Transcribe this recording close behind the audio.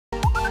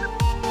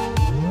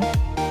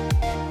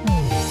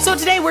So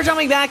today we're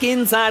jumping back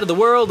inside of the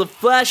world of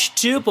Flush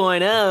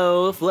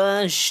 2.0.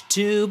 Flush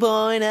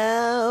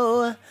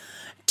 2.0.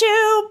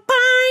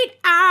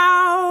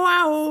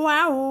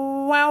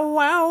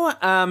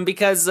 2.0.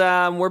 Because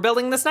we're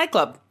building this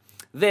nightclub.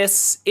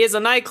 This is a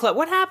nightclub.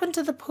 What happened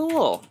to the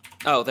pool?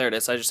 Oh, there it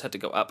is. I just had to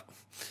go up.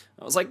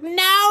 I was like,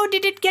 no,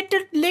 did it get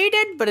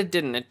deleted? But it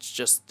didn't. It's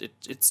just,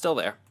 it's still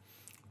there.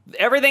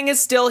 Everything is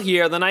still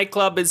here. The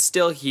nightclub is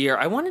still here.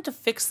 I wanted to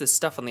fix this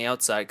stuff on the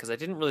outside because I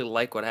didn't really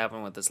like what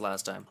happened with this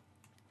last time.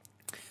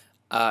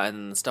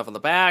 And the stuff on the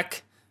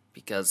back,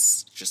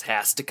 because it just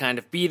has to kind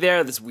of be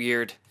there. This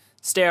weird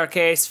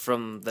staircase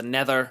from the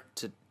nether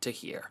to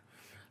here.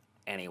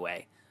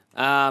 Anyway.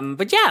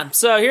 But yeah,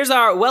 so here's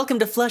our welcome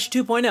to Flush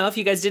 2.0. If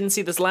you guys didn't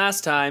see this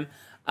last time,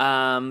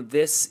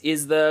 this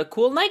is the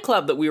cool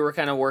nightclub that we were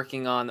kind of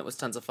working on that was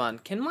tons of fun.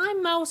 Can my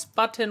mouse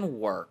button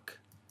work?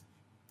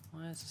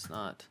 Why is this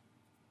not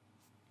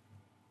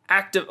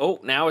active?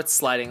 Oh, now it's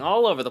sliding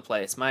all over the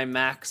place. My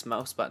Mac's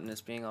mouse button is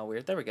being all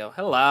weird. There we go.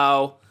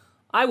 Hello.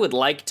 I would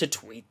like to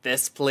tweet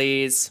this,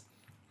 please.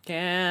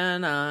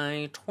 Can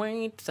I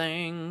tweet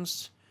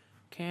things?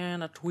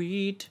 Can I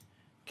tweet?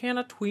 Can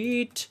I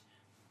tweet?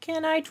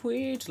 Can I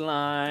tweet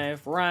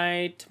live?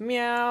 Right.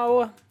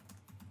 Meow.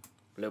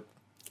 Bloop.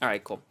 All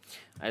right, cool.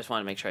 I just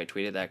wanted to make sure I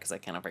tweeted that because I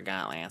kind of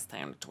forgot last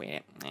time to tweet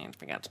it. I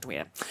forgot to tweet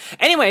it.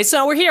 Anyway,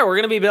 so we're here. We're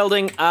going to be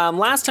building.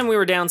 Last time we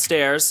were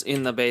downstairs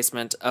in the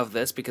basement of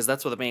this because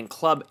that's where the main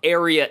club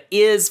area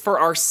is for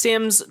our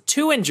Sims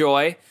to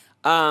enjoy.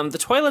 The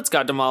toilets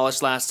got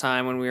demolished last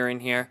time when we were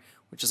in here,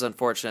 which is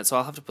unfortunate, so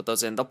I'll have to put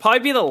those in. They'll probably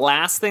be the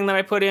last thing that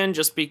I put in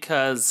just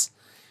because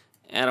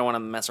I don't want to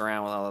mess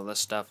around with all of this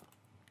stuff.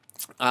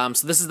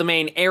 So this is the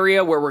main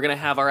area where we're going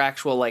to have our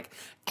actual, like,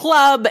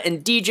 club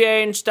and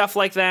DJ and stuff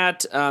like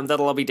that.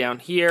 That'll all be down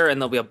here, and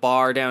there'll be a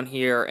bar down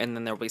here, and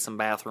then there'll be some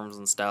bathrooms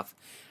and stuff.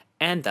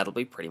 And that'll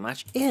be pretty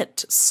much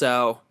it.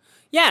 So,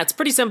 yeah, it's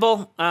pretty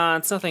simple.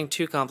 It's nothing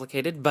too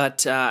complicated,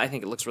 but I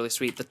think it looks really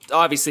sweet.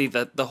 Obviously,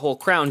 the whole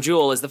crown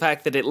jewel is the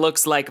fact that it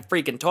looks like a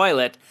freaking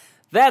toilet.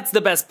 That's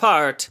the best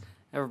part.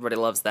 Everybody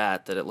loves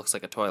that it looks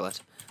like a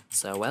toilet.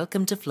 So,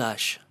 welcome to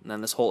Flush. And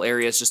then this whole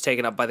area is just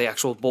taken up by the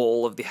actual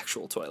bowl of the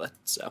actual toilet.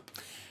 So,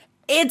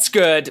 it's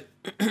good.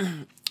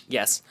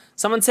 Yes.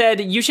 Someone said,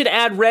 you should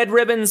add red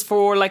ribbons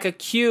for, like, a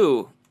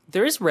queue.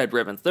 There is red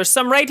ribbons. There's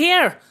some right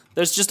here.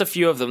 There's just a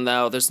few of them,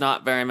 though. There's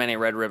not very many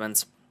red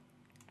ribbons.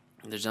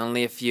 There's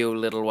only a few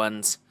little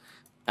ones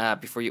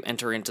before you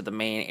enter into the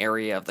main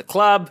area of the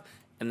club.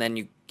 And then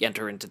you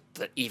enter into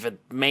the even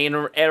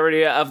main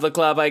area of the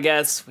club, I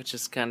guess, which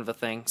is kind of a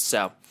thing.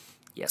 So,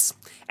 yes.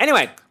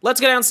 Anyway, let's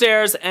go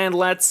downstairs and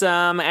let's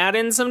add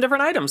in some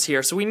different items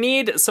here. So we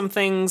need some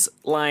things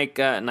like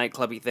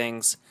nightclubby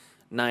things.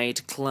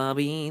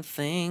 Nightclubby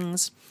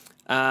things.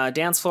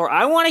 Dance floor.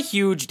 I want a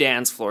huge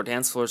dance floor.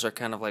 Dance floors are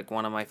kind of like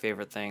one of my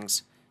favorite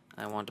things.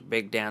 I want a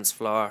big dance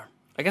floor.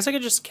 I guess I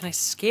could just, can I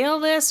scale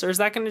this? Or is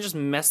that going to just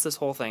mess this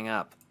whole thing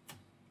up?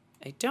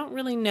 I don't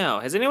really know.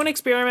 Has anyone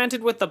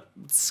experimented with the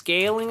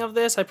scaling of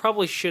this? I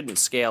probably shouldn't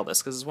scale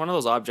this because it's one of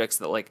those objects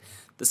that, like,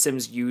 the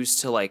Sims use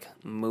to, like,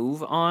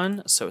 move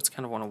on. So it's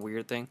kind of one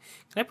weird thing.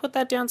 Can I put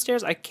that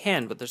downstairs? I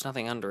can, but there's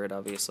nothing under it,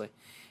 obviously.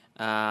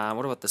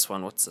 What about this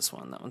one? What's this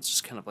one? That one's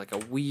just kind of like a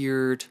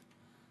weird...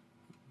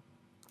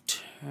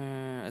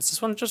 Is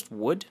this one just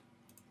wood?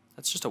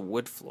 That's just a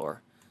wood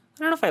floor.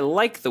 I don't know if I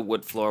like the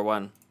wood floor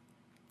one.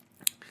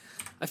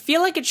 I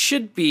feel like it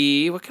should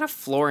be... What kind of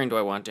flooring do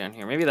I want down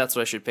here? Maybe that's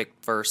what I should pick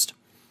first.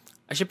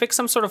 I should pick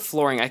some sort of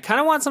flooring. I kind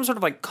of want some sort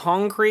of, like,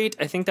 concrete.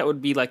 I think that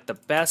would be, like, the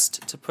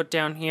best to put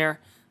down here.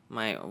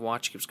 My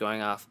watch keeps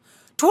going off.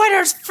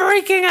 Twitter's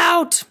freaking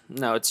out!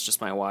 No, it's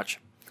just my watch.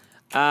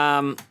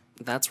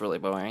 That's really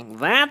boring.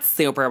 That's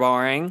super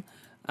boring.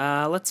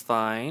 Let's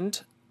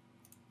find...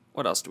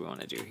 What else do we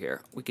want to do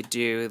here? We could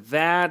do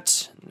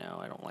that. No,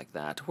 I don't like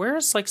that.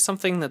 Where's, like,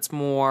 something that's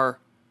more...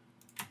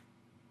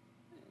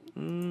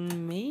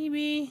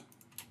 Maybe?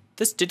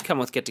 This did come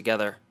with Get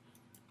Together.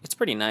 It's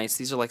pretty nice.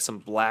 These are like some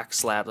black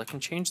slabs. I can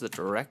change the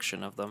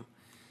direction of them.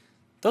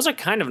 Those are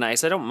kind of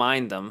nice. I don't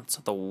mind them. It's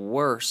not the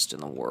worst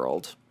in the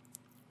world.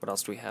 What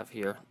else do we have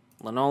here?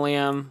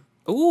 Linoleum.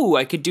 Ooh,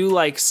 I could do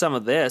like some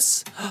of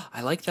this.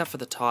 I like that for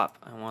the top.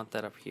 I want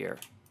that up here.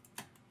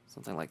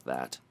 Something like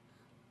that.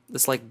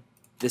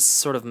 This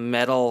sort of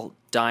metal,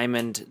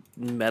 diamond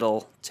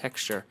metal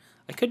texture.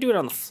 I could do it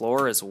on the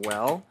floor as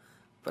well,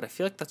 but I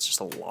feel like that's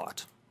just a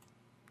lot.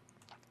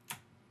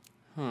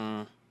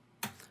 I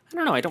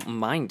don't know. I don't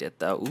mind it,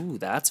 though. Ooh,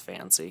 that's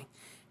fancy.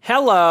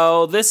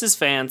 Hello, this is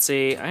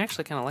fancy. I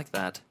actually kind of like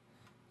that.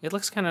 It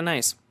looks kind of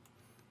nice.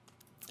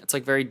 It's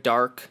like very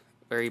dark,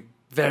 very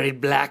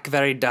black,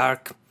 very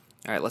dark.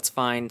 All right, let's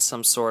find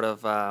some sort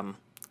of...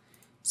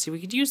 See,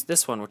 we could use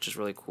this one, which is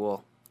really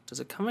cool.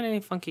 Does it come in any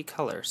funky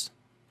colors?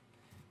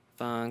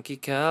 Funky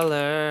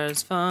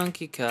colors,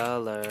 funky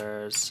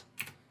colors.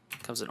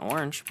 Comes in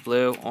orange,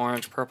 blue,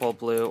 orange, purple,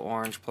 blue,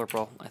 orange,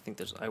 purple. I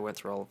think I went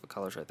through all of the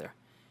colors right there.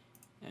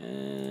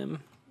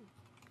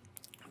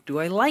 Do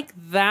I like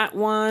that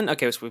one?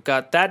 Okay, so we've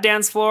got that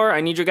dance floor. I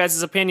need your guys'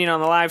 opinion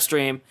on the live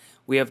stream.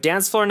 We have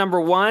dance floor number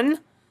 1,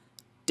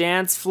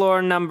 dance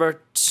floor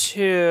number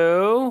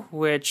 2,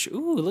 which,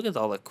 ooh, look at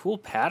all the cool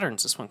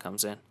patterns this one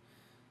comes in.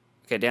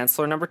 Okay, dance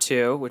floor number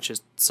 2, which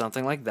is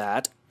something like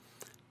that.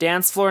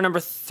 Dance floor number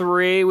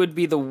 3 would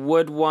be the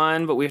wood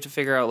one, but we have to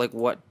figure out like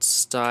what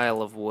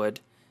style of wood.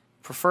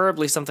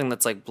 Preferably something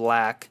that's like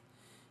black.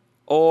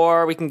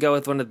 Or we can go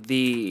with one of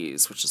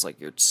these, which is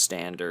like your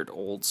standard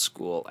old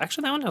school.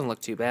 Actually, that one doesn't look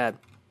too bad.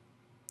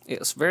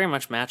 It very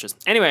much matches.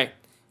 Anyway,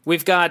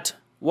 we've got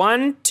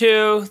 1,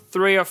 2,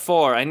 3, or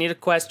 4. I need a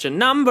question.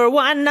 Number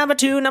 1, number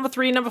 2, number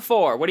 3, number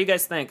 4. What do you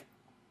guys think?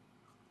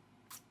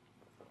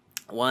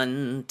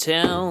 1,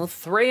 2,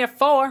 3, or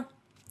 4.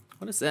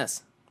 What is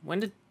this?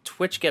 When did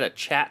Twitch get a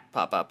chat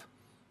pop up?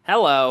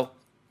 Hello.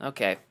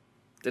 Okay.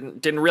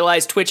 Didn't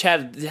realize Twitch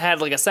had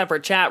like a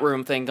separate chat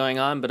room thing going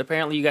on, but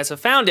apparently you guys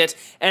have found it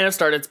and have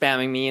started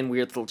spamming me in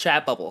weird little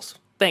chat bubbles.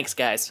 Thanks,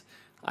 guys.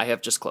 I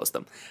have just closed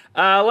them.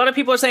 A lot of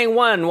people are saying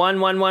 1, 1,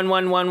 1, 1,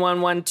 1, 1,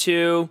 1, 1,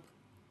 2,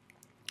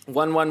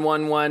 1, 1,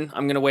 1, 1.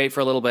 I'm gonna wait for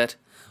a little bit.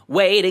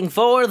 Waiting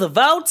for the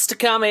votes to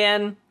come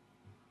in.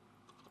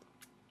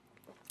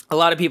 A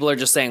lot of people are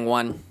just saying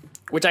 1,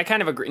 which I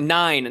kind of agree.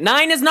 9.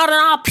 9 is not an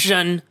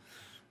option.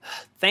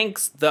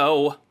 Thanks,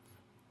 though.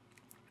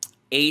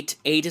 8.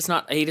 8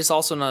 is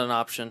also not an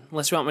option.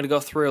 Unless you want me to go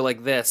through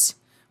like this.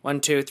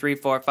 1, 2, 3,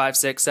 4, 5,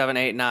 6, 7,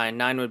 8, 9.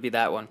 9 would be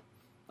that one.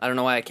 I don't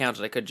know why I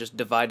counted. I could just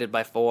divide it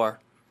by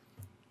 4.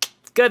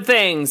 Good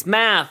things.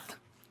 Math.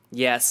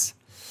 Yes.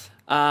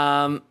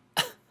 What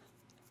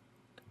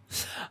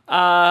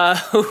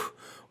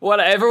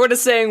everyone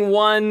is saying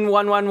 1,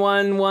 1, 1,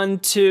 1, 1,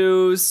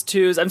 2s,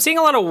 2s. I'm seeing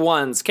a lot of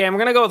 1s. Okay, I'm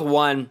gonna go with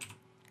 1.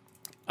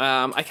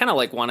 I kind of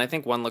like 1. I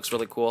think 1 looks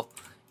really cool.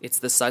 It's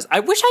this size.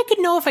 I wish I could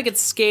know if I could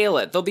scale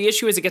it, though the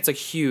issue is it gets a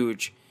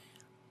huge.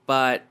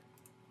 But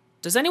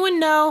does anyone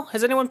know?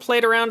 Has anyone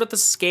played around with the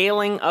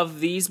scaling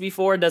of these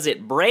before? Does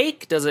it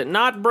break? Does it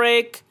not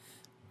break?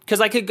 Because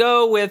I could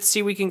go with,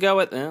 see, we can go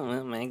with,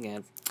 oh my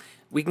god.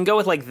 We can go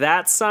with like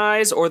that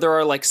size, or there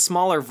are like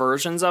smaller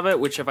versions of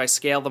it, which if I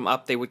scale them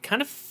up, they would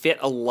kind of fit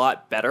a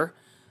lot better.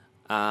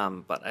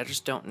 But I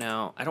just don't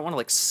know. I don't want to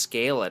like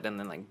scale it and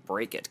then like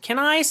break it. Can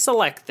I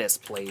select this,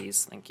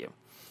 please? Thank you.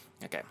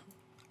 Okay.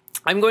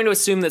 I'm going to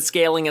assume that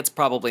scaling it's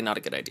probably not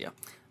a good idea.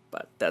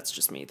 But that's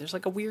just me. There's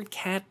like a weird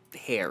cat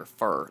hair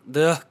fur.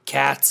 The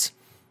cats.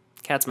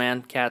 Cats,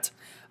 man. Cats.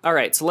 All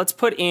right, so let's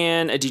put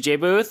in a DJ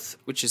booth,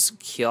 which is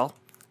kill.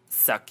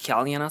 So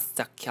kill, you know,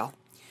 so kill.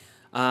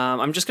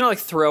 I'm just gonna like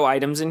throw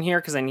items in here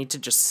because I need to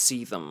just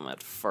see them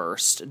at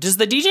first. Does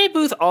the DJ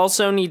booth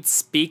also need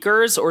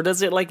speakers, or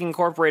does it like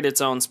incorporate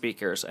its own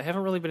speakers? I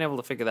haven't really been able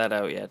to figure that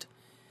out yet.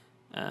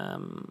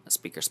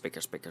 Speakers.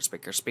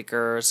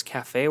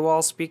 Cafe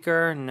wall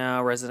speaker.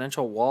 No.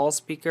 Residential wall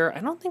speaker.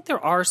 I don't think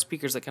there are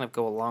speakers that kind of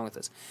go along with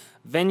this.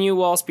 Venue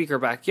wall speaker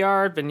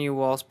backyard. Venue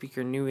wall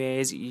speaker new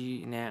A's.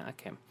 Nah,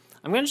 okay.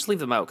 I'm going to just leave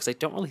them out because I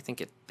don't really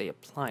think they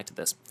apply to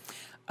this.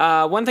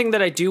 One thing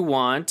that I do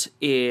want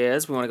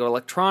is, we want to go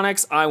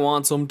electronics. I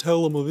want some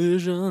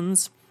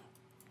televisions.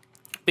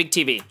 Big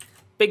TV.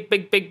 Big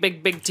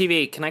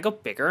TV. Can I go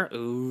bigger?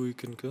 Ooh, we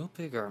can go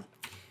bigger.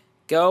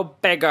 Go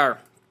bigger.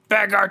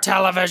 Bigger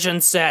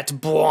television set.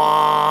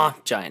 Bwah.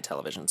 Giant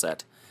television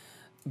set.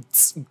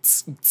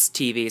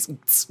 TVs.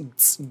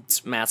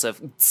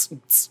 Massive.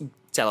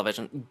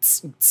 Television.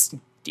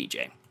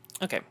 DJ.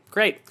 Okay,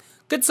 great.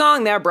 Good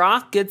song there,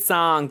 brah. Good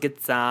song.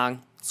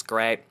 It's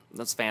great.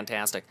 That's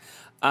fantastic.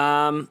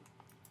 How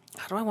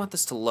do I want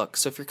this to look?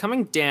 So if you're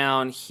coming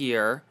down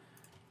here,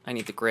 I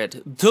need the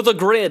grid. To the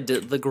grid.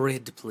 The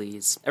grid,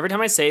 please. Every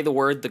time I say the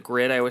word the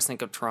grid, I always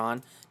think of Tron.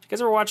 Did you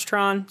guys ever watch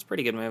Tron? It's a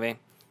pretty good movie.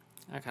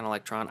 I kind of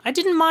like Tron. I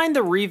didn't mind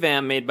the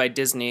revamp made by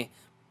Disney,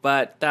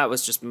 but that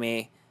was just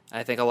me.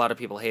 I think a lot of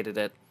people hated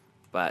it.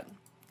 But,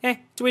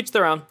 hey, to each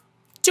their own.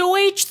 To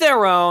each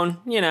their own.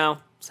 You know,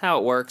 that's how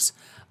it works.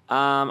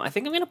 I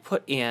think I'm going to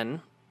put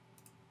in...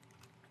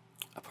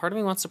 A part of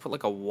me wants to put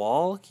like a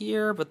wall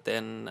here, but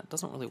then that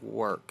doesn't really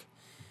work.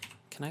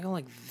 Can I go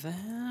like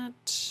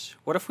that?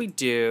 What if we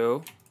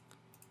do...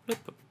 Bloop,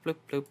 bloop,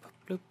 bloop,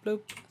 bloop, bloop,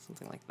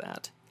 something like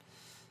that.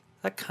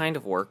 That kind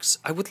of works.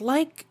 I would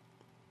like...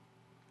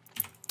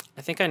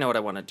 I think I know what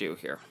I want to do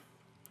here.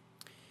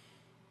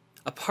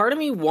 A part of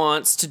me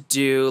wants to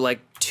do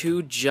like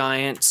 2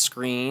 giant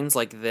screens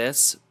like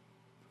this,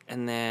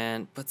 and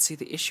then, but see,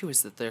 the issue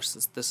is that this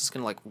is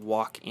gonna like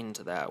walk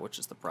into that, which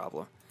is the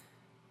problem.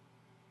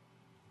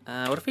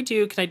 What if we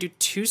do, can I do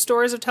 2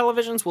 stories of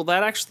televisions? Will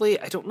that actually,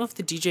 I don't know if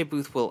the DJ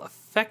booth will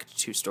affect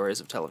 2 stories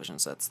of television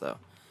sets though.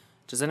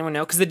 Does anyone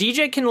know? Because the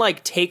DJ can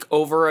like take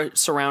over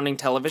surrounding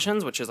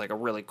televisions, which is like a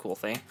really cool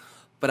thing.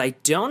 But I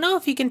don't know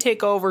if he can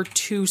take over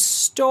 2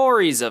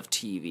 stories of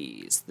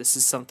TVs. This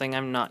is something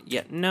I'm not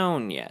yet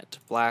known yet.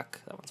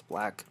 Black, that one's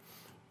black.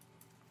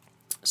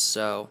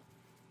 So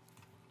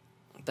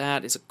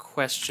that is a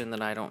question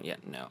that I don't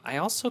yet know. I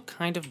also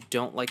kind of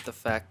don't like the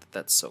fact that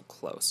that's so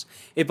close.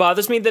 It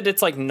bothers me that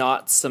it's like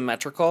not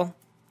symmetrical.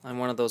 I'm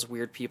one of those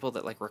weird people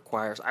that like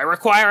I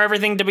require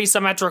everything to be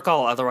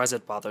symmetrical, otherwise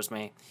it bothers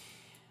me.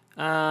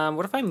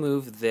 What if I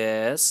move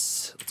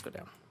this? Let's go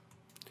down.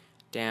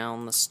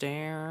 Down the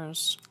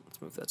stairs.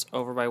 Let's move this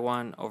over by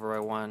one, over by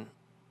one.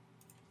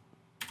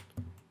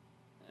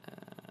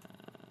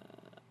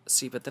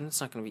 See, but then it's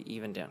not going to be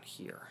even down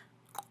here.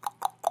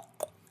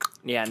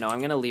 Yeah, no, I'm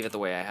going to leave it the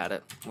way I had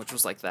it, which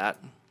was like that.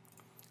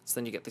 So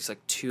then you get these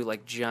like two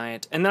like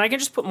giant, and then I can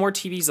just put more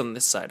TVs on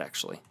this side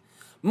actually.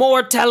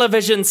 More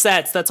television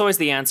sets. That's always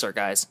the answer,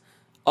 guys.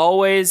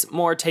 Always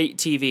more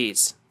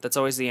TVs. That's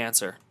always the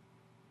answer.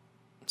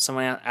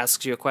 Someone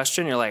asks you a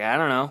question, you're like, I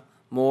don't know.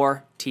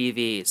 More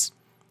TVs.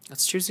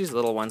 Let's choose these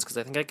little ones because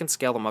I think I can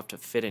scale them up to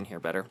fit in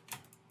here better.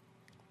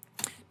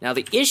 Now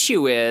the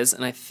issue is,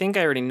 and I think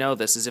I already know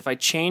this, is if I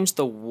change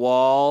the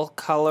wall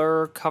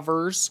color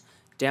covers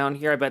down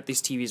here, I bet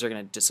these TVs are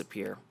going to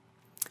disappear.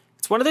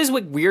 It's one of those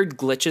like weird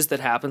glitches that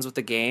happens with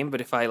the game,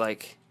 but if I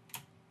like...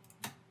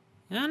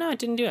 No, it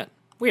didn't do it.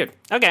 Weird.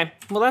 Okay,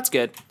 well that's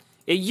good.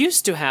 It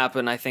used to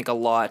happen, I think, a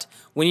lot.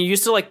 When you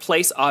used to like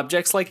place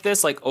objects like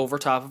this, like over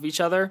top of each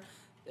other,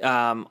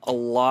 a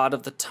lot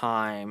of the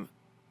time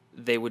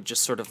they would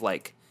just sort of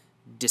like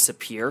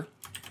disappear,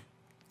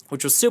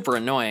 which was super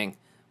annoying,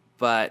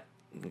 but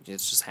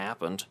it's just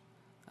happened.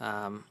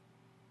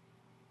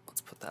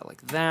 Let's put that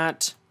like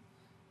that.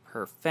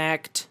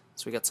 Perfect.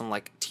 So we got some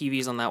like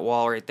TVs on that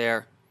wall right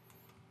there.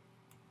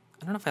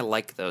 I don't know if I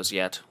like those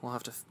yet. We'll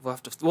have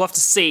to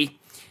see.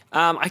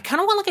 I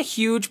kind of want like a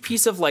huge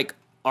piece of like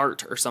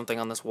art or something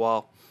on this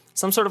wall.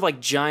 Some sort of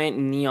like giant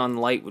neon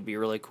light would be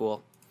really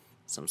cool.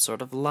 Some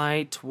sort of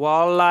light.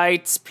 Wall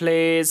lights,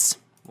 please.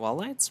 Wall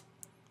lights?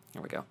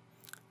 There we go.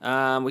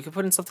 We could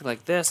put in something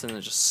like this and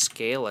then just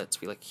scale it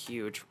to be like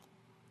huge.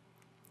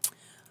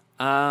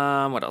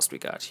 What else do we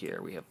got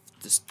here? We have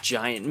this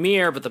giant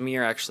mirror, but the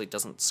mirror actually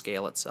doesn't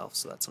scale itself,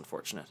 so that's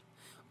unfortunate.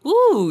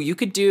 Ooh, you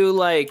could do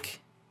like...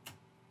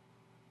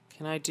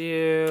 Can I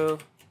do...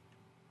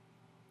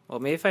 Well,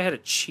 maybe if I had a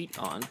cheat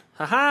on.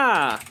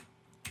 Haha!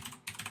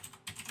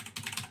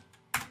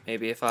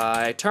 Maybe if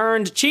I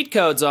turned cheat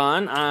codes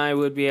on, I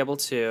would be able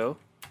to...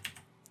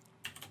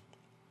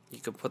 You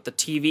could put the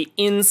TV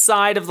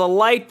inside of the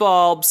light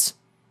bulbs.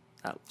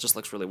 That just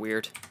looks really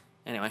weird.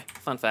 Anyway,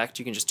 fun fact,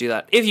 you can just do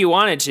that if you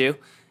wanted to.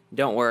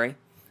 Don't worry.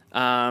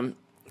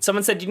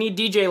 Someone said you need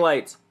DJ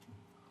lights.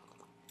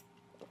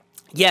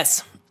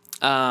 Yes.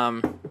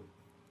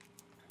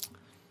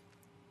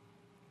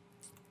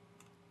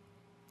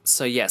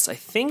 So yes, I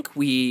think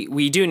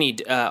we do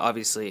need,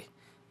 obviously,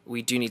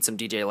 we do need some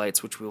DJ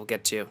lights, which we will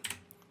get to.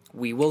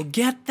 We will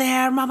get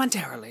there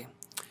momentarily.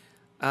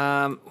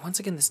 Once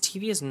again, this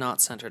TV is not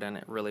centered and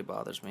it really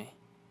bothers me.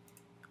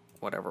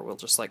 Whatever, we'll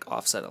just like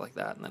offset it like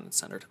that and then it's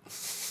centered.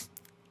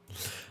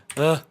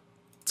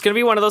 It's gonna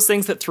be one of those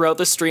things that throughout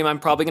the stream I'm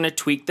probably gonna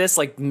tweak this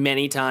like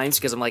many times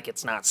because I'm like,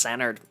 it's not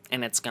centered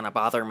and it's gonna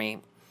bother me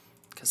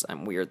because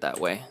I'm weird that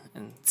way.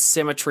 And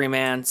symmetry,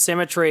 man,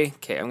 symmetry.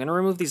 Okay, I'm gonna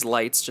remove these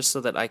lights just so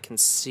that I can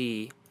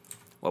see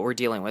what we're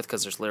dealing with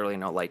because there's literally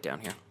no light down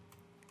here.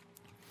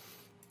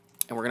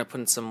 And we're gonna put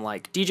in some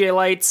like DJ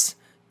lights.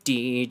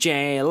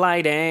 DJ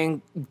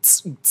lighting.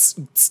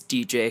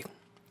 DJ.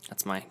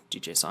 That's my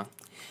DJ song.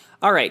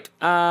 All right.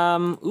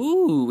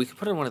 Ooh, we could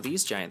put in one of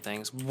these giant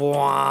things.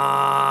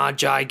 Wah,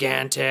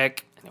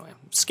 gigantic. Anyway,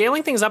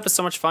 scaling things up is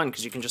so much fun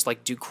because you can just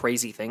like do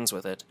crazy things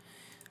with it.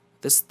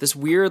 This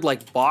weird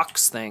like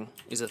box thing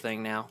is a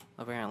thing now,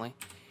 apparently.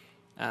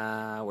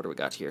 What do we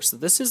got here? So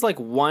this is like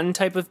one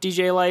type of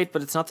DJ light,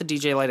 but it's not the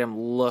DJ light I'm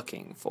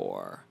looking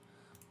for.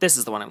 This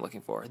is the one I'm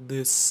looking for.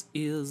 This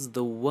is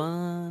the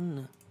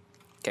one.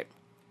 Okay.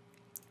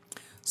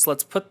 So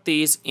let's put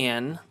these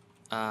in.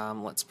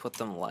 Let's put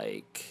them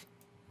like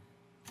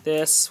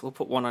this. We'll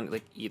put one on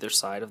like either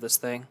side of this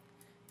thing.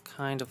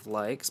 Kind of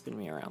like, spin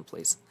me around,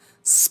 please.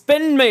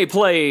 Spin me,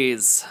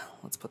 please.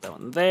 Let's put that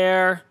one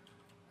there.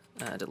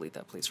 Delete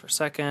that, please, for a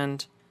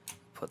second.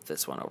 Put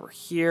this one over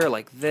here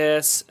like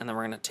this, and then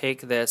we're gonna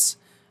take this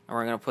and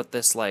we're gonna put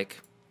this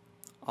like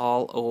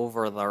all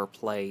over our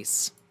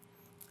place.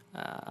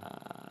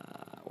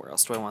 Where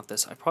else do I want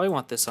this? I probably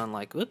want this on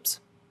like, whoops.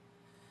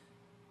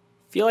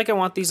 Feel like I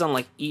want these on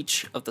like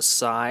each of the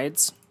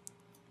sides.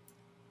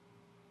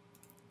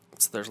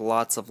 So there's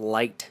lots of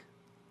light.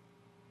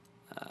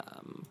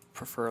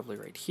 Preferably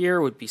right here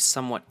would be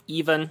somewhat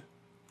even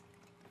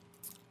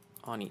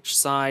on each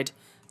side.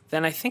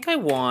 Then I think I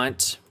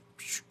want,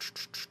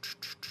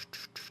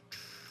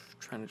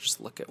 trying to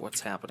just look at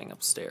what's happening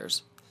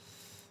upstairs.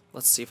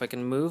 Let's see if I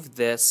can move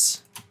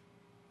this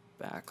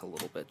back a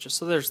little bit, just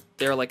so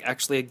they're like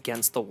actually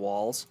against the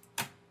walls.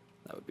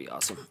 That would be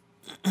awesome.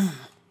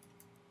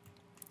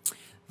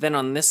 Then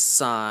on this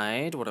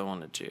side, what do I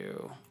want to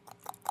do?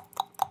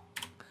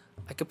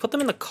 I could put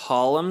them in the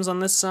columns on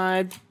this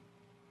side.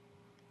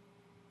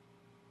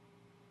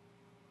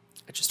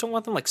 I just don't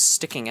want them like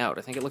sticking out.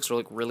 I think it looks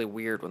really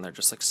weird when they're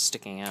just like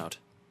sticking out.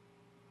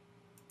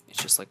 It's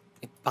just like,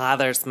 it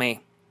bothers me.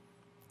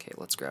 Okay,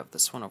 let's grab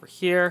this one over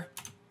here.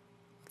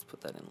 Let's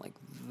put that in like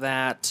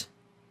that.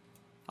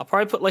 I'll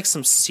probably put like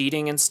some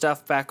seating and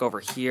stuff back over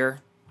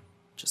here,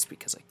 just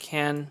because I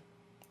can.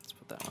 Let's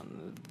put that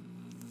one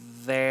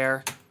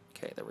there.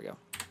 Okay, there we go.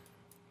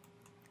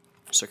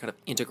 So they're kind of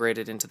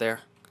integrated into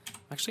there. I'm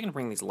actually gonna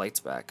bring these lights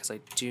back because I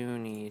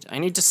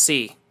need to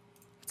see.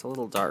 It's a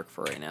little dark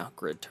for right now.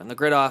 Grid, turn the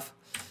grid off.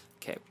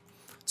 Okay,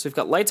 so we've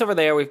got lights over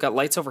there. We've got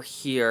lights over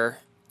here.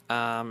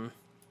 I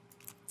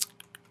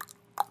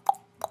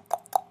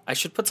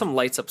should put some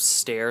lights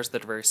upstairs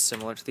that are very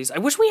similar to these. I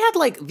wish we had,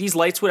 like, these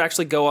lights would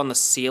actually go on the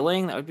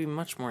ceiling. That would be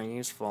much more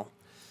useful.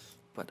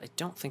 But I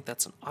don't think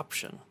that's an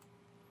option.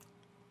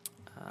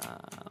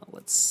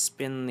 Let's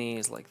spin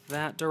these like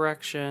that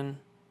direction.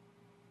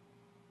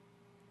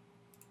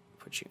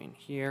 Put you in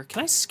here.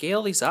 Can I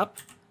scale these up?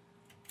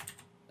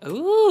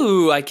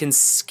 Ooh, I can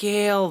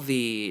scale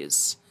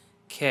these.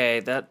 Okay,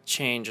 that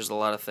changes a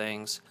lot of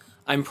things.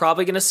 I'm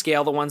probably going to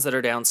scale the ones that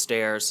are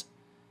downstairs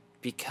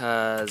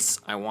because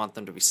I want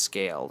them to be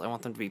scaled. I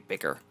want them to be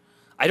bigger.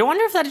 I don't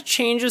wonder if that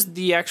changes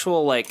the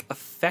actual, like,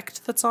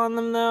 effect that's on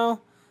them,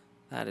 though.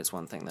 That is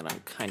one thing that I'm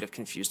kind of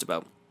confused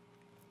about.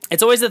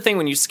 It's always the thing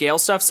when you scale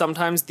stuff,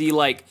 sometimes the,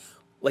 like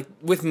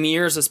with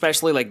mirrors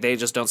especially, like, they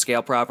just don't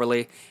scale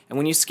properly. And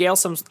when you scale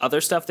some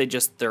other stuff,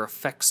 their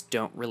effects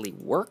don't really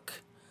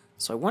work.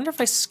 So I wonder if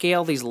I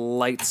scale these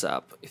lights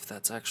up, if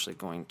that's actually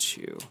going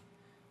to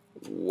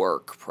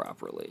work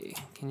properly.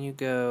 Can you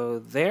go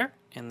there?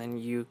 And then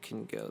you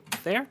can go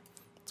there.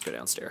 Let's go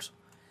downstairs.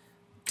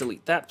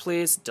 Delete that,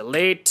 please.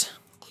 Delete.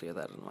 Clear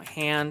that in my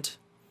hand.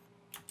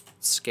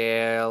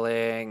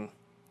 Scaling.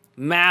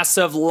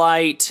 Massive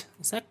light.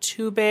 Is that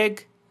too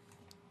big?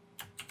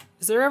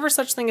 Is there ever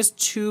such thing as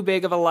too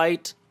big of a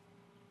light?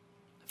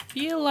 I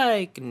feel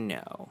like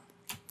no.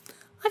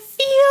 I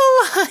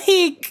feel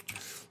like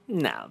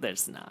no,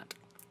 there's not.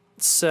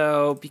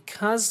 So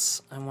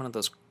because I'm one of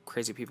those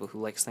crazy people who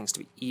likes things to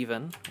be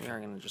even, we are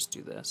going to just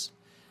do this.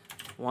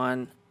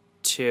 1,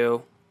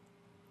 2.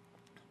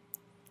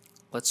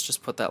 Let's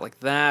just put that like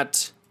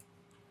that.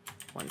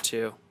 1,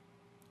 2.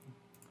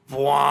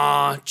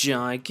 Wah,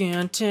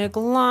 gigantic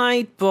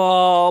light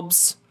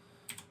bulbs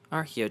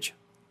are huge.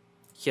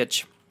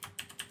 Huge.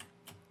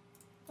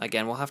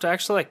 Again, we'll have to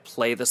actually, like,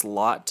 play this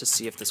lot to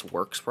see if this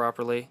works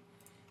properly.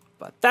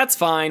 But that's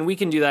fine. We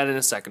can do that in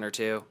a second or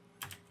two.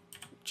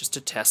 Just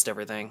to test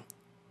everything.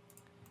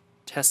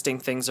 Testing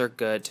things are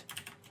good.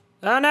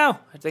 Oh, no.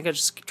 I think I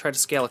just tried to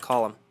scale a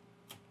column.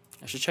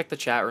 I should check the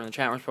chat room. The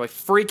chat room's probably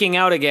freaking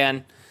out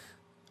again.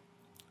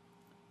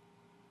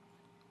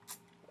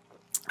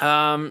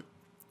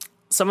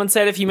 Someone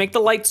said if you make the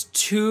lights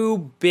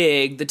too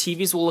big, the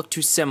TVs will look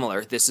too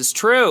similar. This is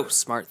true.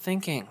 Smart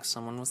thinking.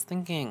 Someone was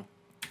thinking.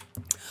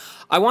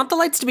 I want the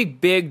lights to be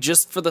big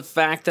just for the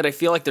fact that I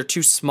feel like they're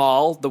too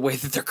small the way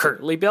that they're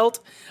currently built.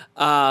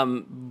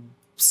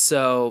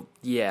 So,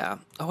 yeah.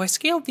 Oh, I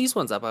scaled these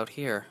ones up out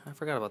here. I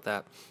forgot about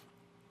that.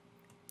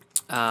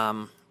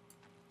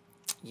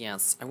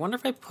 Yes. I wonder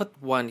if I put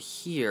one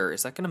here.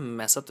 Is that going to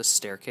mess up the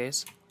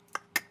staircase?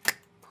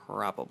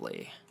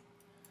 Probably.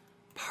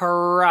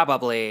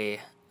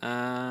 Probably.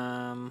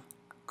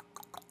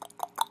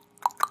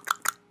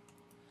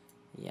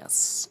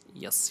 Yes.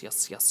 Yes,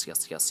 yes, yes,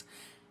 yes, yes.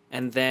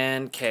 And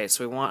then, okay,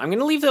 so I'm going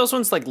to leave those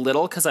ones, like,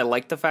 little, because I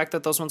like the fact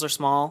that those ones are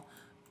small.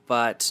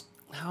 But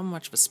how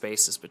much of a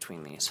space is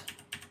between these?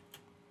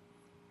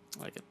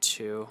 Like a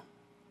 2.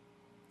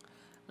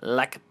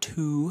 Like a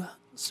 2.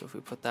 So if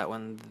we put that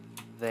one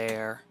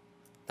there,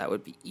 that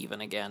would be even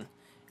again.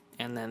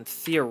 And then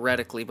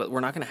theoretically, but we're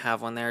not going to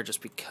have one there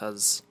just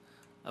because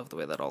of the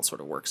way that all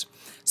sort of works.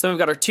 So then we've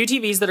got our 2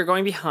 TVs that are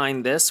going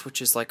behind this,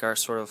 which is like our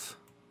sort of,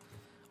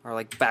 our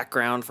like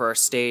background for our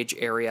stage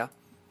area.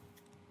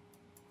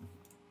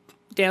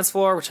 Dance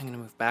floor, which I'm going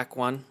to move back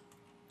 1.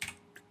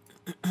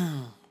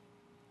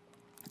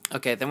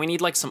 Okay, then we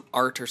need like some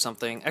art or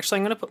something. Actually,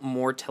 I'm going to put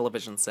more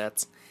television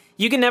sets.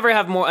 You can never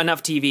have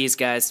enough TVs,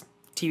 guys.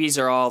 TVs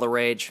are all the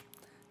rage.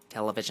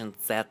 Television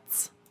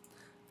sets.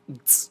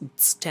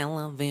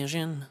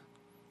 Television.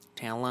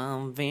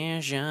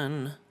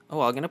 Television.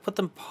 Oh, I'm going to put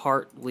them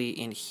partly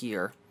in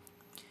here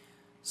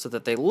so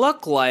that they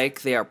look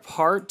like they are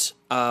part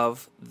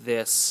of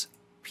this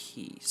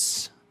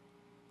piece.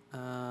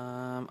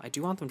 I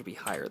do want them to be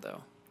higher,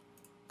 though,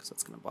 because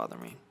that's going to bother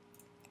me.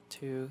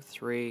 2,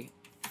 3,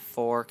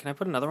 4. Can I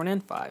put another one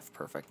in? 5.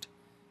 Perfect.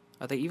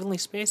 Are they evenly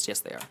spaced? Yes,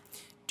 they are.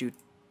 Do,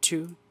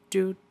 do,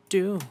 do,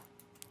 do.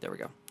 There we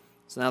go.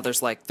 So now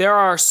there's like, there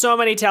are so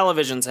many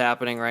televisions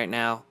happening right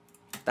now.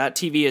 That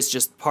TV is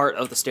just part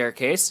of the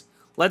staircase.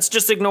 Let's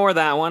just ignore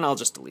that one. I'll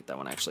just delete that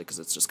one, actually, because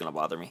it's just going to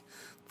bother me.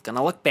 It's going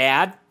to look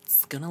bad.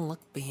 It's going to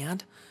look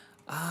bad.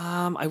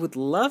 I would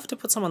love to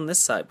put some on this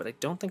side, but I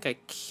don't think I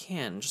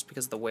can just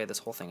because of the way this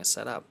whole thing is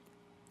set up.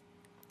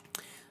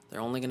 They're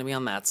only going to be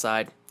on that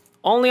side.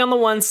 Only on the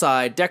one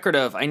side.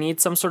 Decorative. I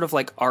need some sort of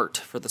like art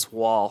for this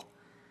wall.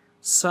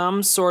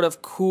 Some sort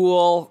of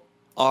cool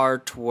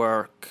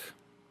artwork.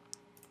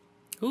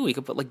 Ooh, we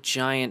could put like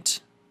giant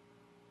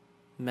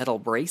metal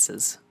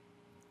braces.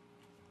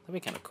 That'd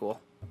be kind of cool.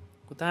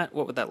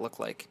 What would that look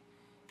like?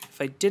 If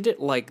I did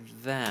it like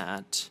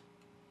that...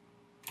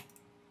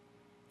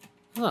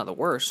 It's not the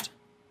worst.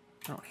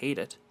 I don't hate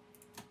it.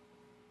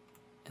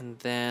 And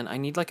then I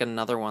need like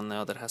another one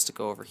though that has to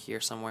go over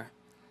here somewhere.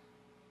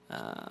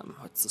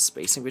 What's the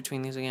spacing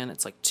between these again?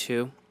 It's like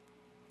 2.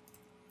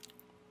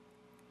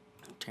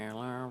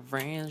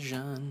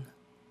 Television.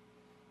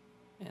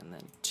 And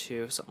then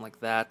 2, something like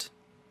that.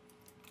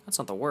 That's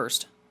not the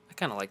worst. I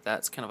kind of like that.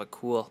 It's kind of a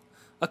cool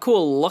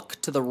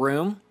look to the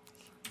room.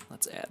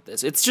 Let's add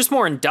this. It's just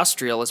more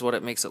industrial is what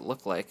it makes it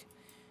look like,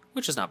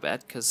 which is not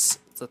bad because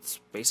that's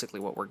basically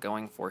what we're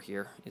going for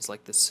here, is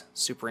like this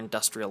super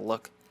industrial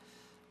look.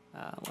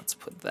 Let's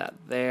put that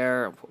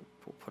there.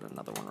 We'll put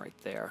another one right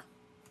there.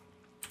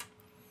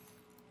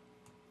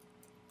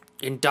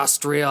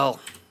 Industrial.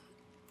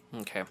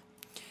 Okay.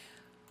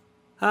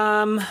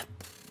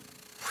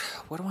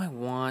 What do I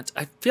want?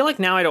 I feel like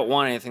now I don't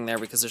want anything there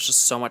because there's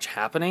just so much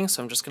happening,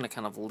 so I'm just going to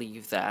kind of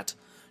leave that.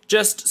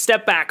 Just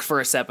step back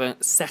for a second.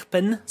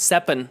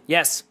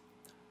 Yes.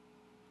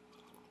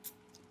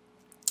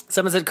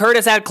 Someone said,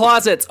 Curtis, add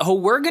closets. Oh,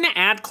 we're going to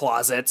add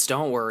closets.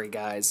 Don't worry,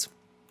 guys.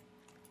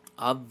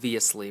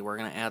 Obviously, we're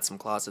going to add some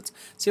closets.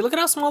 See, look at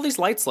how small these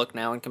lights look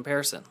now in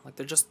comparison. Like,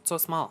 they're just so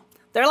small.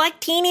 They're like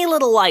teeny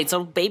little lights,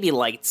 oh, baby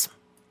lights.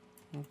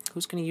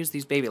 Who's going to use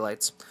these baby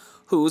lights?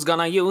 Who's going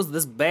to use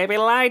this baby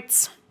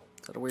lights?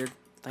 Is that a weird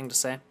thing to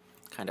say?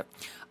 Kind of.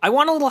 I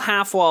want a little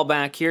half wall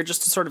back here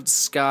just to sort of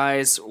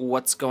disguise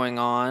what's going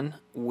on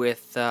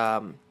with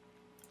this.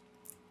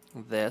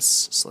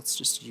 So let's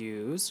just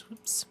use,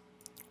 oops.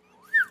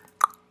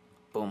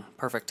 Boom,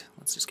 perfect.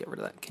 Let's just get rid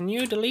of that. Can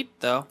you delete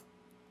though?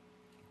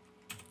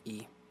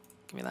 E,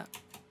 give me that.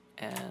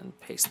 And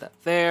paste that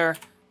there.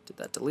 Did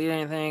that delete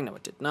anything? No,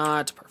 it did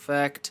not.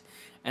 Perfect.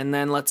 And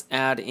then let's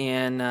add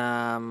in,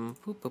 boop,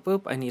 boop,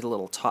 boop. I need a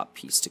little top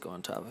piece to go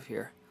on top of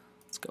here.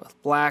 Let's go with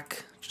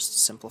black, just to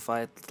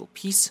simplify the little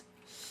piece.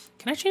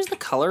 Can I change the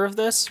color of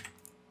this?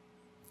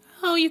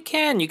 Oh, you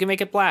can. You can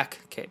make it black.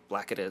 Okay,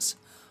 black it is.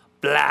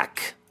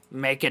 Black.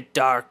 Make it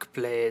dark,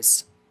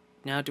 please.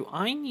 Now, do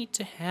I need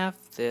to have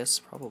this?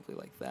 Probably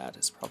like that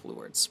is probably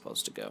where it's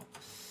supposed to go.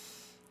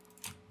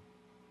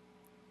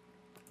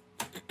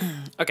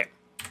 Okay.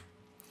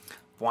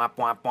 Whop,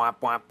 whop,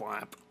 whop, whop,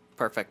 whop.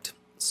 Perfect.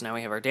 So now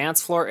we have our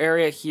dance floor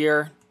area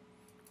here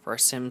for our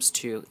Sims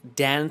to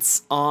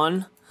dance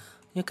on.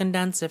 You can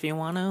dance if you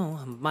want to.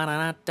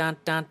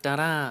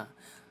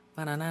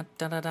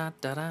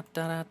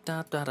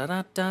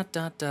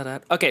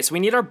 Okay, so we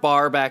need our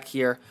bar back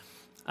here.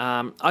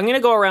 I'm going to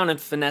go around and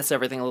finesse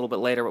everything a little bit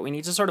later, but we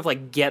need to sort of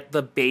like get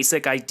the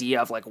basic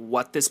idea of like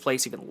what this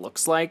place even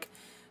looks like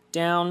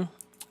down.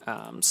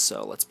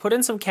 So let's put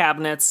in some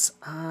cabinets.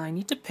 I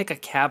need to pick a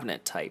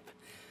cabinet type.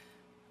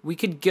 We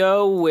could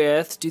go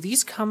with, do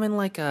these come in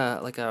like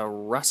a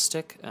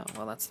rustic? Oh,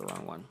 well, that's the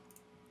wrong one.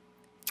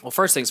 Well,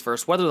 first things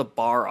first, what are the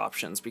bar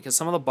options? Because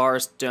some of the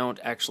bars don't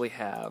actually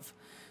have,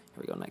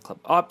 here we go, nightclub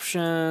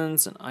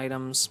options and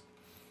items.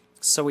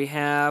 So we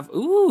have,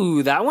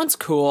 ooh, that one's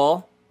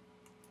cool.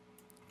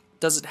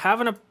 Does it have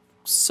an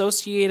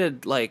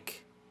associated,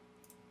 like,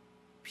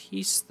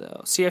 piece,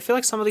 though? See, I feel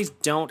like some of these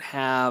don't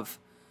have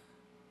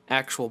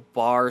actual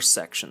bar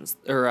sections,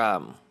 or,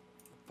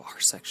 bar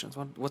sections,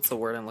 what's the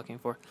word I'm looking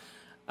for?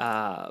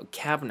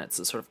 Cabinets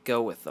that sort of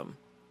go with them.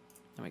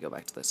 Let me go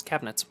back to this,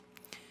 cabinets.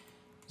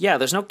 Yeah,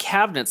 there's no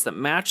cabinets that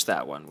match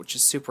that one, which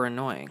is super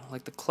annoying.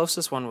 Like, the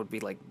closest one would be,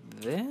 like,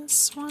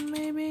 this one,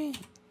 maybe?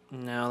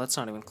 No, that's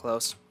not even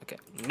close. Okay,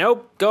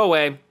 nope, go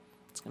away.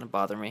 It's gonna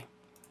bother me.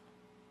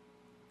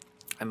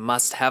 I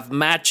must have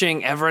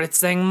matching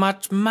everything,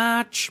 much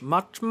match.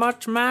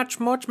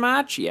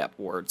 Yep,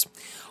 words.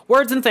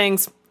 Words and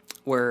things.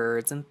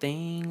 Words and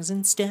things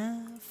and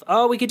stuff.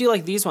 Oh, we could do,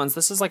 like, these ones.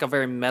 This is, like, a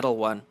very metal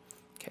one.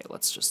 Okay,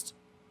 let's just...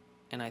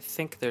 And I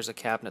think there's a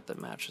cabinet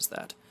that matches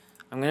that.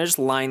 I'm going to just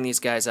line these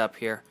guys up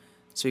here.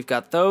 So we've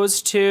got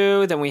those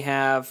two. Then we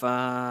have,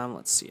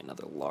 let's see,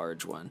 another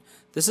large one.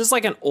 This is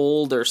like an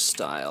older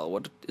style.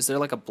 What is there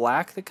like a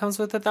black that comes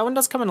with it? That one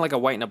does come in like a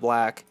white and a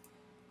black.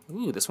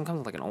 Ooh, this one comes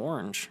with like an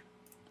orange.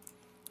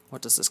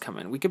 What does this come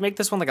in? We could make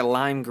this one like a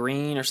lime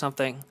green or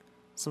something.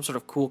 Some sort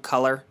of cool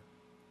color.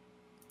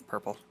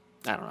 Purple.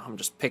 I don't know. I'm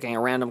just picking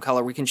a random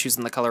color. We can choose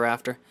in the color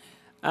after.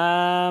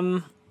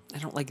 I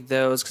don't like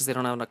those because they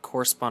don't have a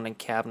corresponding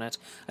cabinet.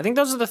 I think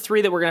those are the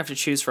three that we're going to have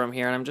to choose from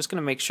here, and I'm just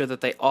going to make sure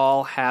that they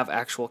all have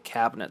actual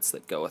cabinets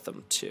that go with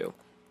them, too.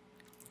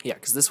 Yeah,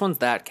 because this one's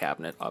that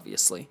cabinet,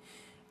 obviously.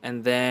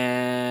 And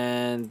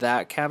then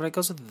that cabinet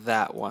goes with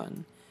that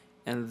one.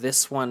 And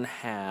this one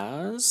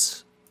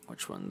has...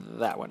 Which one?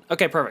 That one.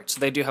 Okay, perfect. So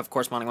they do have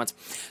corresponding ones.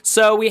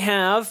 So we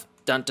have...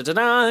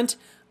 Dun-dun-dun-dun!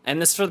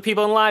 And this is for the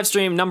people in live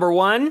stream. Number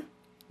 1,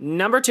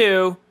 number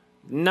 2...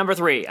 Number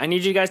 3, I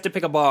need you guys to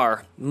pick a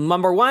bar.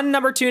 Number 1,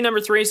 number 2,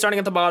 number 3, starting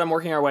at the bottom,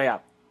 working our way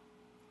up.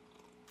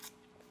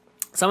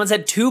 Someone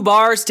said 2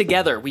 bars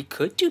together. We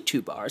could do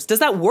 2 bars. Does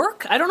that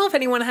work? I don't know if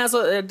anyone has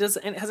a,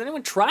 has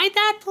anyone tried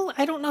that?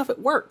 I don't know if it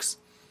works.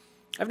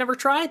 I've never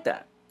tried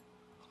that.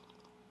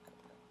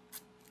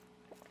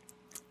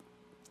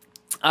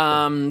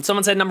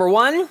 Someone said number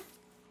 1.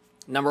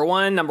 Number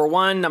 1, number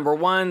 1, number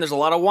 1. There's a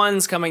lot of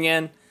ones coming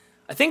in.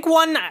 I think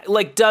one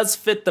like does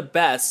fit the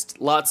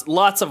best.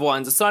 Lots of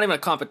ones. It's not even a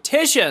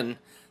competition.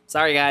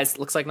 Sorry guys,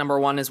 looks like number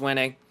 1 is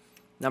winning.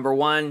 Number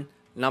one.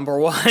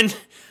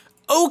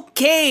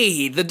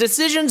 Okay,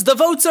 the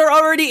votes are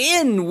already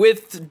in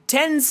with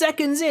 10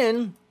 seconds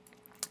in.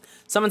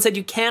 Someone said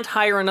you can't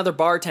hire another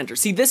bartender.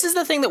 See, this is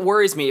the thing that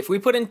worries me. If we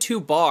put in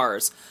 2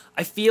 bars,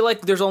 I feel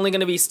like there's only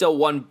gonna be still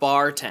 1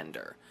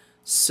 bartender.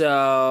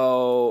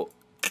 So,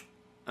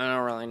 I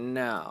don't really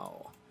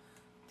know.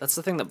 That's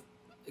the thing that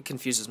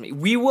confuses me.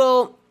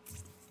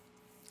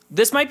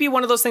 This might be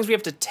one of those things we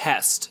have to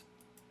test.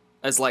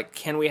 As like,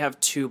 can we have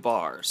 2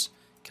 bars?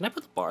 Can I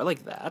put the bar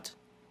like that?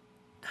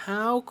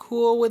 How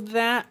cool would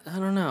that? I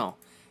don't know.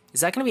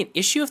 Is that gonna be an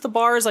issue if the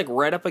bar is like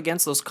right up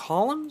against those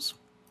columns?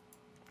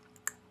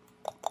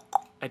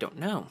 I don't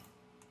know.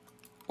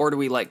 Or do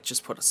we like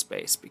just put a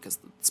space because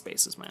the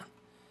space is man?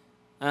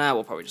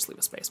 We'll probably just leave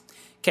a space.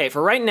 Okay,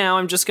 for right now,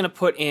 I'm just gonna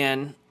put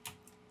in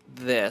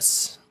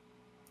this.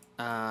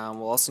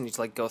 We'll also need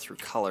to like go through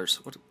colors.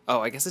 Oh,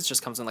 I guess it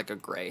just comes in like a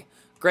gray.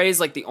 Gray is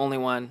like the only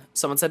one.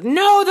 Someone said,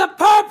 no, the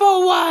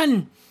purple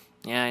one!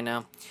 Yeah, I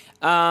know.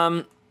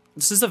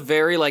 This is a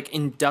very like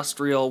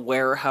industrial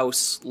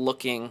warehouse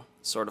looking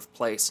sort of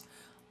place.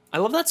 I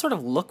love that sort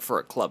of look for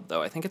a club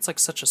though. I think it's like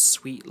such a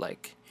sweet,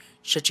 like,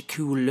 such a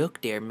cool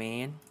look there,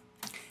 man.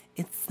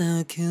 It's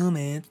so cool,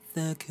 man. It's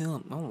so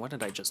cool. Oh, what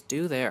did I just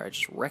do there? I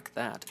just wrecked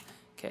that.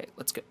 Okay,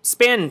 let's go.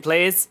 Spin,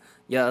 please.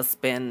 You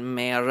spin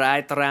me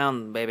right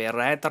around, baby,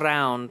 right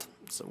around.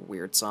 It's a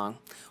weird song.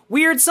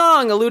 Weird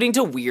song alluding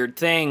to weird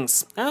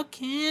things.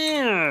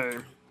 Okay.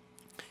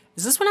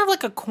 Does this one have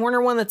like a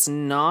corner one that's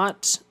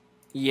not?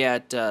 Yeah,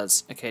 it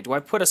does. Okay, do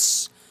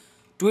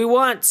we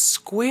want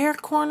square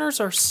corners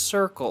or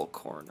circle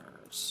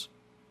corners?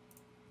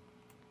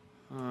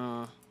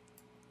 A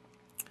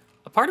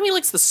part of me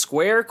likes the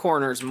square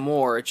corners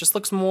more. It just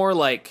looks more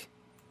like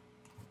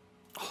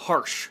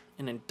harsh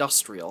and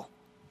industrial.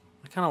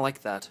 I kind of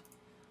like that.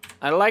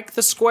 I like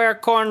the square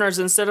corners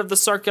instead of the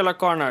circular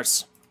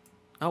corners.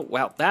 Oh,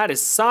 well, that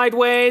is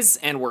sideways,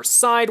 and we're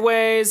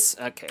sideways.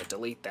 Okay,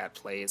 delete that,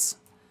 please.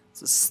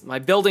 This is my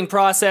building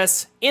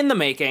process in the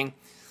making.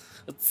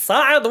 It's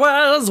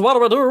sideways, what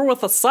do we do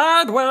with the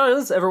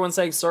sideways? Everyone's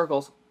saying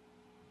circles.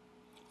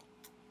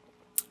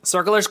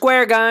 Circle or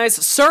square, guys?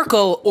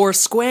 Circle or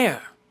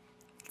square?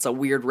 It's a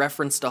weird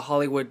reference to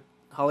Hollywood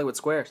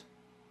squares.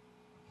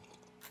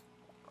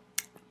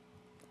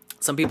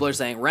 Some people are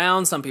saying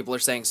round, some people are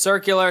saying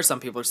circular, some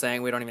people are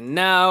saying we don't even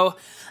know.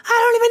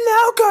 I don't even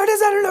know,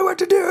 Curtis, I don't know what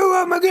to do,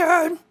 oh my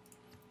god.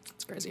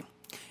 It's crazy.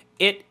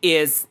 It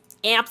is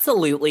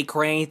absolutely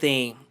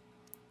crazy.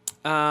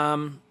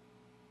 I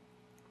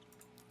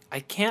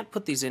can't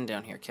put these in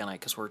down here, can I?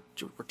 Because we're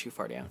too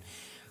far down.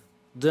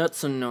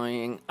 That's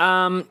annoying.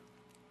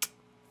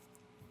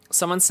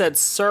 Someone said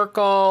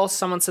circle,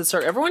 someone said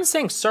circle. Everyone's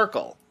saying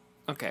circle.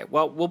 Okay,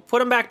 well, we'll put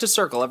them back to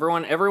circle.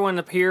 Everyone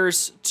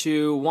appears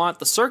to want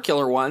the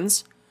circular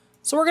ones,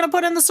 so we're gonna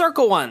put in the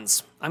circle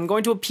ones. I'm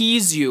going to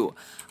appease you.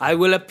 I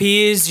will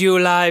appease you,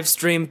 live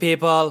stream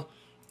people.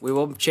 We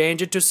will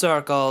change it to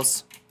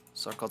circles.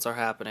 Circles are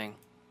happening.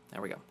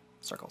 There we go.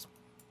 Circles.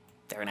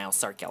 They're now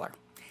circular.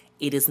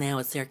 It is now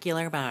a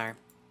circular bar.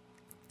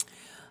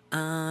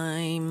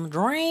 I'm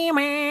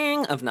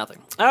dreaming of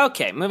nothing.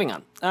 Okay, moving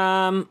on.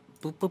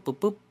 Boop, boop, boop,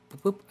 boop,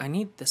 boop, boop. I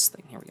need this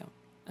thing. Here we go.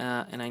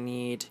 And I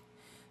need...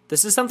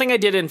 This is something I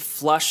did in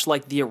Flush,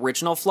 like the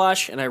original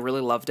Flush, and I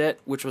really loved it,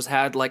 which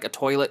had like a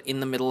toilet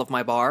in the middle of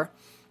my bar,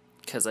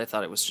 because I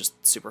thought it was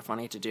just super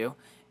funny to do.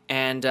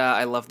 And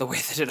I love the way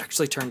that it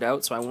actually turned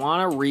out, so I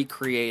want to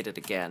recreate it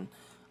again.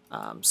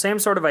 Same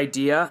sort of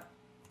idea.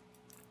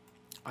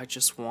 I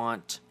just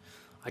want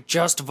a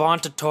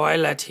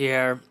toilet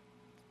here.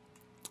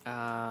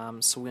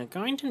 So we're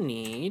going to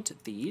need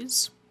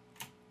these.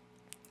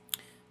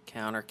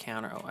 Counter.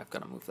 Oh, I've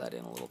got to move that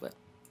in a little bit.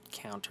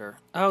 Counter.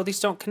 Oh,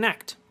 these don't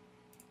connect.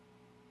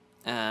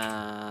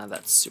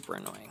 That's super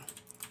annoying.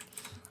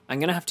 I'm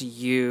going to have to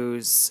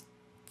use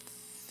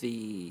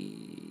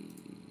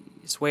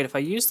these. Wait, if I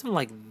use them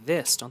like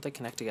this, don't they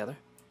connect together?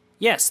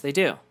 Yes, they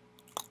do.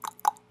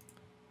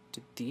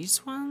 Did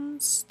these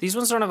ones? These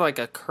ones don't have like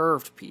a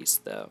curved piece,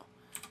 though.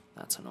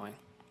 That's annoying.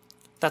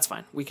 That's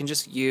fine. We can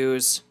just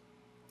use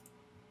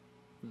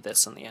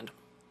this in the end.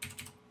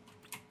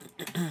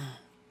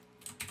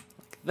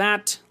 Like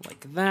that.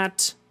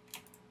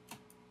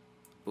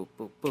 Boop,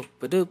 boop, boop,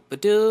 ba-doop,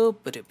 ba-doop,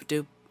 ba-doop,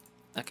 ba-doop.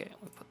 Okay,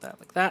 we put that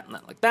like that, and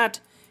that like that.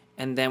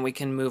 And then we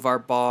can move our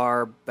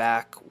bar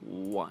back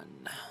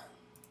 1.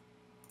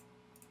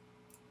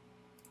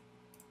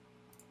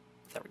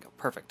 There we go,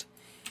 perfect.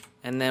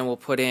 And then we'll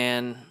put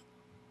in...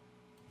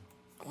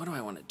 What do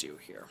I want to do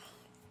here?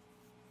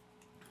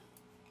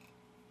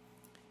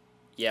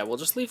 Yeah, we'll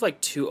just leave like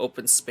 2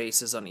 open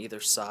spaces on either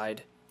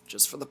side,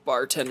 just for the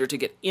bartender to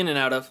get in and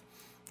out of,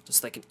 just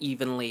so they can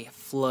evenly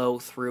flow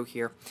through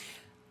here.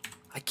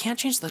 I can't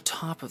change the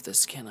top of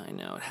this, can I?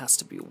 No, it has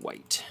to be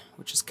white,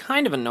 which is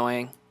kind of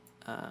annoying,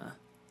 kind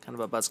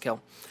of a buzzkill.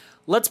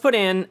 Let's put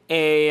in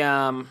a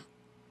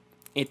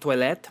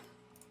toilet.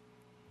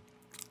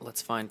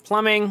 Let's find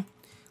plumbing.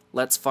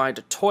 Let's find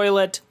a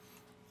toilet.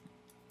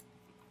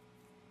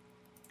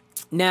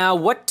 Now,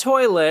 what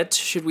toilet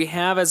should we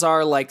have as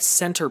our, like,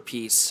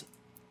 centerpiece?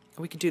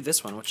 We could do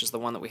this one, which is the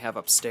one that we have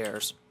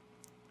upstairs.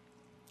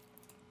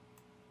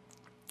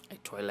 A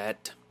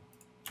toilet.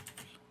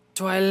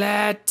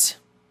 Toilet!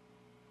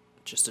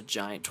 Just a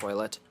giant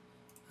toilet.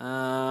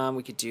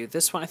 We could do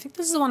this one. I think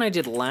this is the one I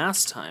did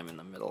last time in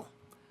the middle.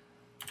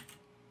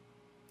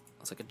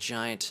 It's like a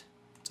giant...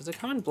 Does it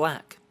come in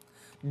black?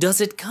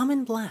 Does it come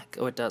in black?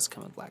 Oh, it does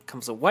come in black.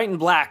 Comes in white and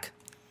black.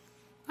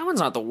 That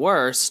one's not the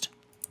worst.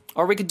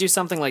 Or we could do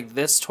something like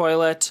this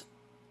toilet.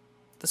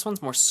 This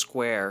one's more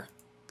square.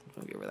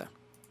 Maybe over there.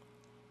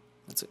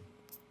 That's it.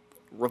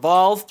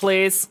 Revolve,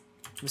 please.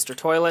 Mr.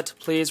 Toilet,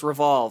 please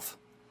revolve.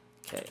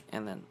 Okay,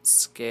 and then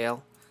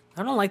scale.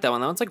 I don't like that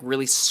one. That one's like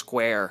really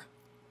square.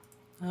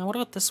 What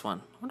about this one?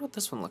 I wonder what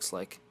this one looks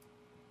like.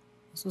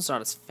 This one's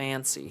not as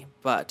fancy,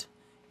 but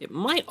it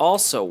might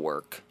also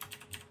work.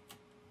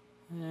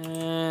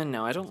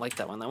 No, I don't like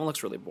that one. That one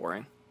looks really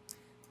boring.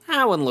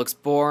 That one looks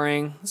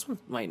boring. This one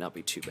might not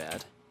be too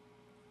bad.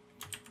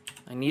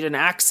 I need an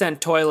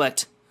accent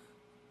toilet.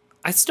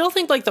 I still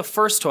think like the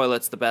first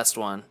toilet's the best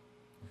one.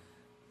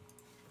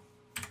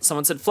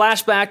 Someone said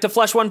flashback to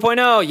Flush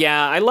 1.0.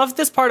 Yeah, I love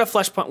this part of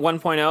Flush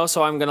 1.0,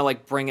 so I'm gonna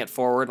like bring it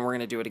forward and we're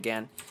gonna do it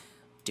again.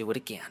 Do it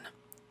again.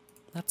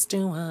 Let's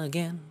do it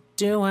again.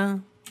 Do it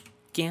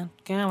again.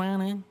 Go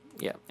on in.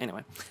 Yeah,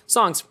 anyway.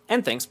 Songs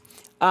and things.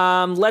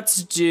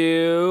 Let's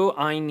do,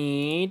 I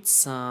need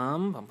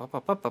some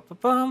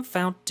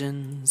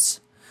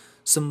fountains.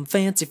 Some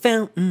fancy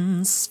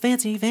fountains.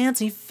 Fancy,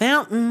 fancy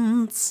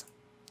fountains.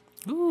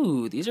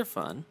 Ooh, these are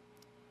fun.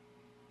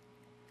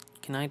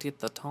 Can I get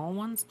the tall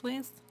ones,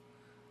 please?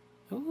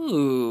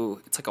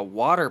 Ooh, it's like a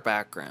water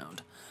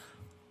background.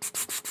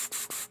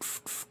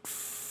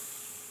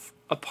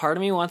 A part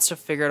of me wants to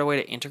figure out a way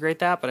to integrate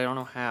that, but I don't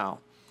know how.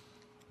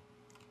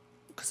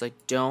 Because I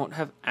don't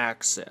have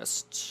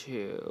access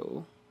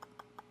to...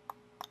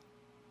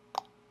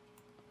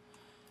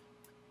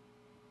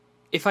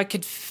 If I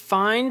could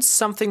find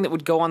something that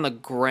would go on the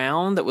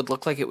ground that would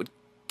look like it would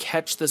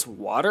catch this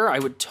water, I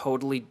would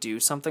totally do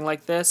something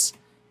like this,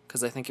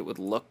 because I think it would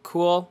look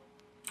cool.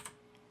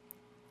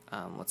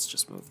 Let's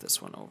just move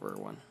this one over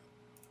one.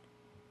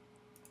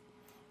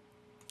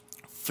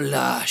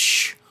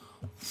 Flush.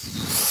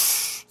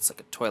 It's like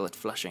a toilet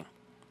flushing.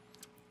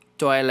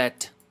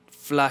 Toilet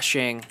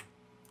flushing.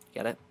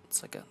 Get it?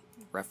 It's like a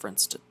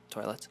reference to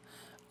toilets.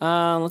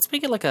 Let's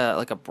make it like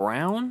a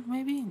brown,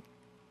 maybe?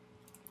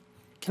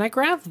 Can I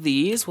grab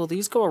these? Will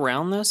these go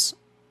around this?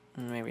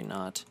 Maybe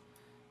not.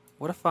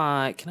 What if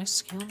can I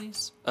scale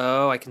these?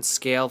 Oh, I can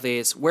scale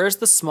these. Where's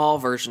the small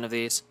version of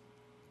these?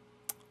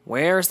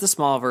 Where's the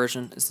small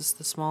version? Is this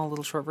the small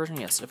little short version?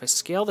 Yes. If I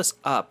scale this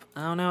up,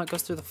 oh no, it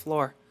goes through the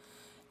floor.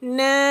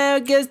 No,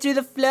 it goes through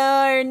the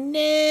floor.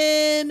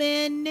 No,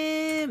 man,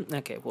 no.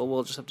 Okay, well,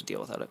 we'll just have to deal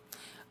without it.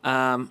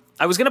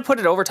 I was gonna put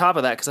it over top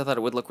of that because I thought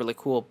it would look really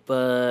cool,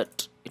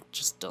 but it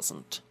just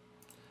doesn't.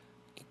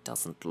 It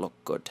doesn't look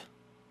good.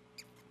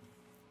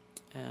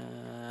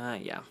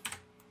 Yeah.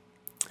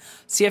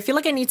 See, I feel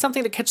like I need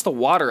something to catch the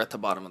water at the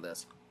bottom of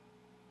this.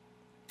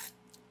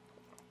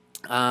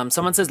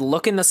 Someone says,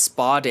 look in the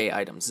spa day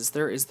items. Is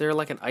there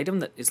like an item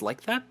that is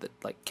like that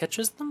like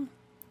catches them?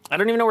 I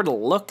don't even know where to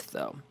look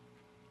though.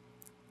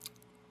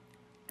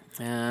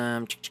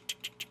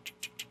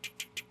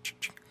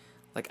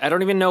 Like I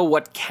don't even know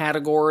what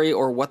category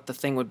or what the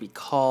thing would be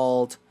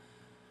called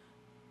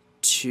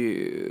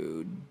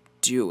to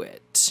do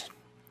it.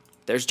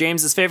 There's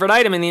James's favorite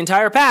item in the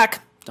entire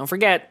pack. Don't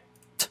forget.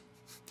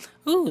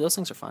 Ooh, those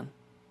things are fun.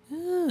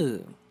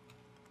 Ooh.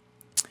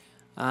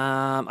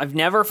 I've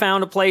never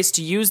found a place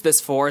to use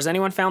this for. Has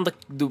anyone found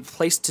the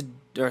place to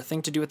or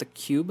thing to do with the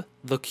cube?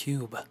 The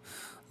cube.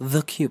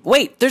 The cube.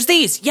 Wait, there's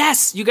these.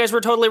 Yes, you guys were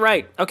totally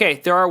right.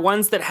 Okay, there are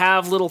ones that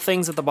have little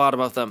things at the bottom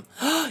of them.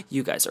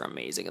 You guys are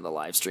amazing in the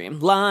live stream.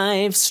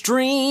 Live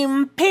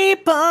stream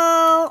people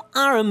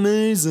are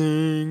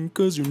amazing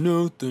because you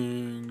know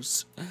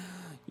things.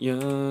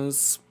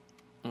 Yes.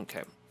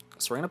 Okay,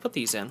 so we're gonna put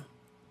these in.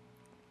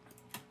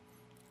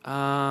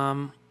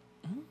 We're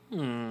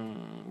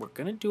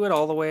gonna do it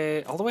all the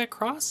way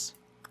across?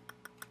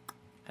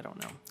 I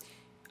don't know.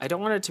 I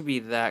don't want it to be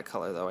that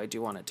color though. I do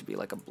want it to be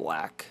like a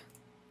black.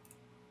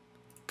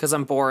 Because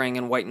I'm boring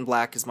and white and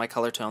black is my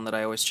color tone that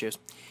I always choose.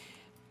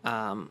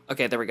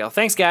 Okay, there we go.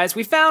 Thanks, guys.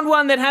 We found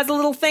one that has a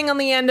little thing on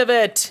the end of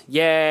it.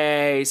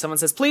 Yay. Someone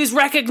says, please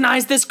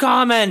recognize this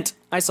comment.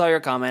 I saw your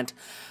comment.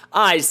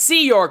 I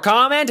see your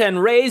comment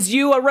and raise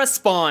you a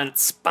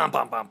response. Bump,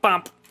 bump, bump,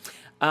 bump.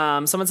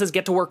 Someone says,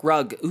 get to work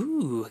rug.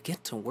 Ooh,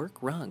 get to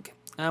work rug.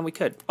 We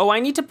could. Oh, I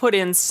need to put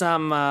in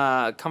some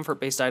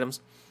comfort-based items.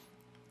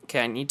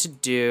 Okay, I need to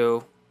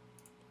do...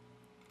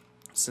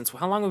 Since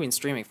how long have we been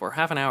streaming for?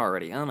 Half an hour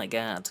already. Oh my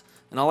god.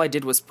 And all I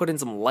did was put in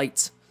some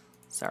lights.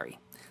 Sorry.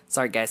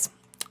 Sorry, guys.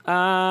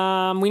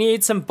 We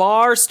need some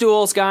bar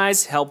stools,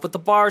 guys. Help with the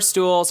bar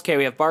stools. Okay,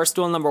 we have bar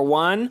stool number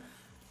 1.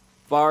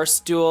 Bar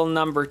stool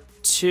number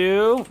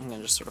 2. I'm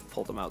gonna just sort of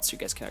pull them out so you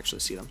guys can actually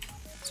see them.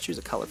 Let's choose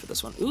a color for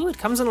this one. Ooh, it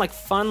comes in like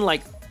fun,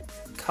 like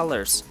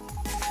colors.